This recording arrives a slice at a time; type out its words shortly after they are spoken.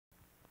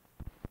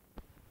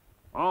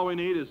All we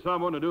need is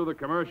someone to do the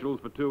commercials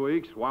for 2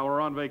 weeks while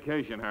we're on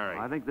vacation, Harry.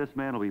 I think this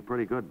man will be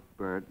pretty good,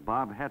 Bert.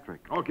 Bob Hetrick.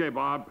 Okay,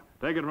 Bob.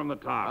 Take it from the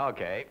top.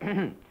 Okay.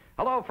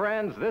 Hello,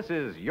 friends. This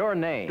is Your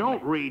Name.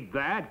 Don't read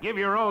that. Give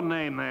your own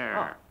name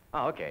there.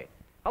 Oh, okay.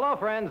 Hello,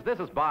 friends. This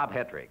is Bob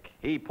Hetrick.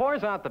 He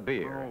pours out the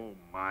beer. Oh,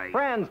 my.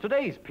 Friends,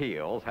 today's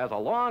Piels has a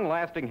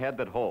long-lasting head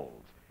that holds.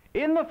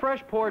 In the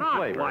fresh poured Not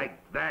flavor... like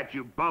that,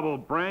 you bubble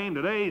brain.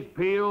 Today's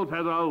Piels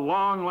has a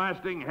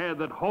long-lasting head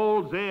that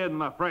holds in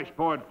the fresh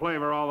poured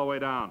flavor all the way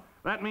down.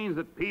 That means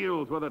that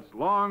Piels, with its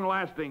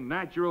long-lasting,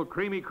 natural,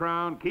 creamy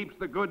crown, keeps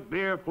the good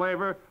beer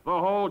flavor the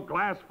whole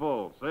glass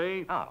full,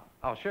 see?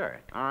 Oh, sure.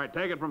 All right,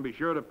 take it from Be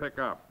Sure to Pick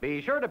Up. Be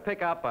sure to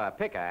pick up a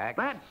pickaxe.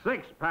 That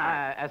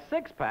six-pack. A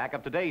six-pack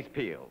of today's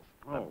Piels.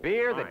 The Oh,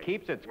 beer my that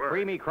keeps its word.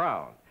 creamy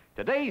crown.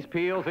 Today's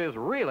Piels is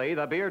really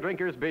the beer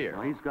drinker's beer.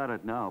 Well, he's got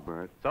it now,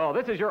 Bert. So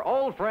this is your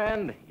old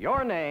friend,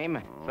 Your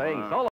Name, saying so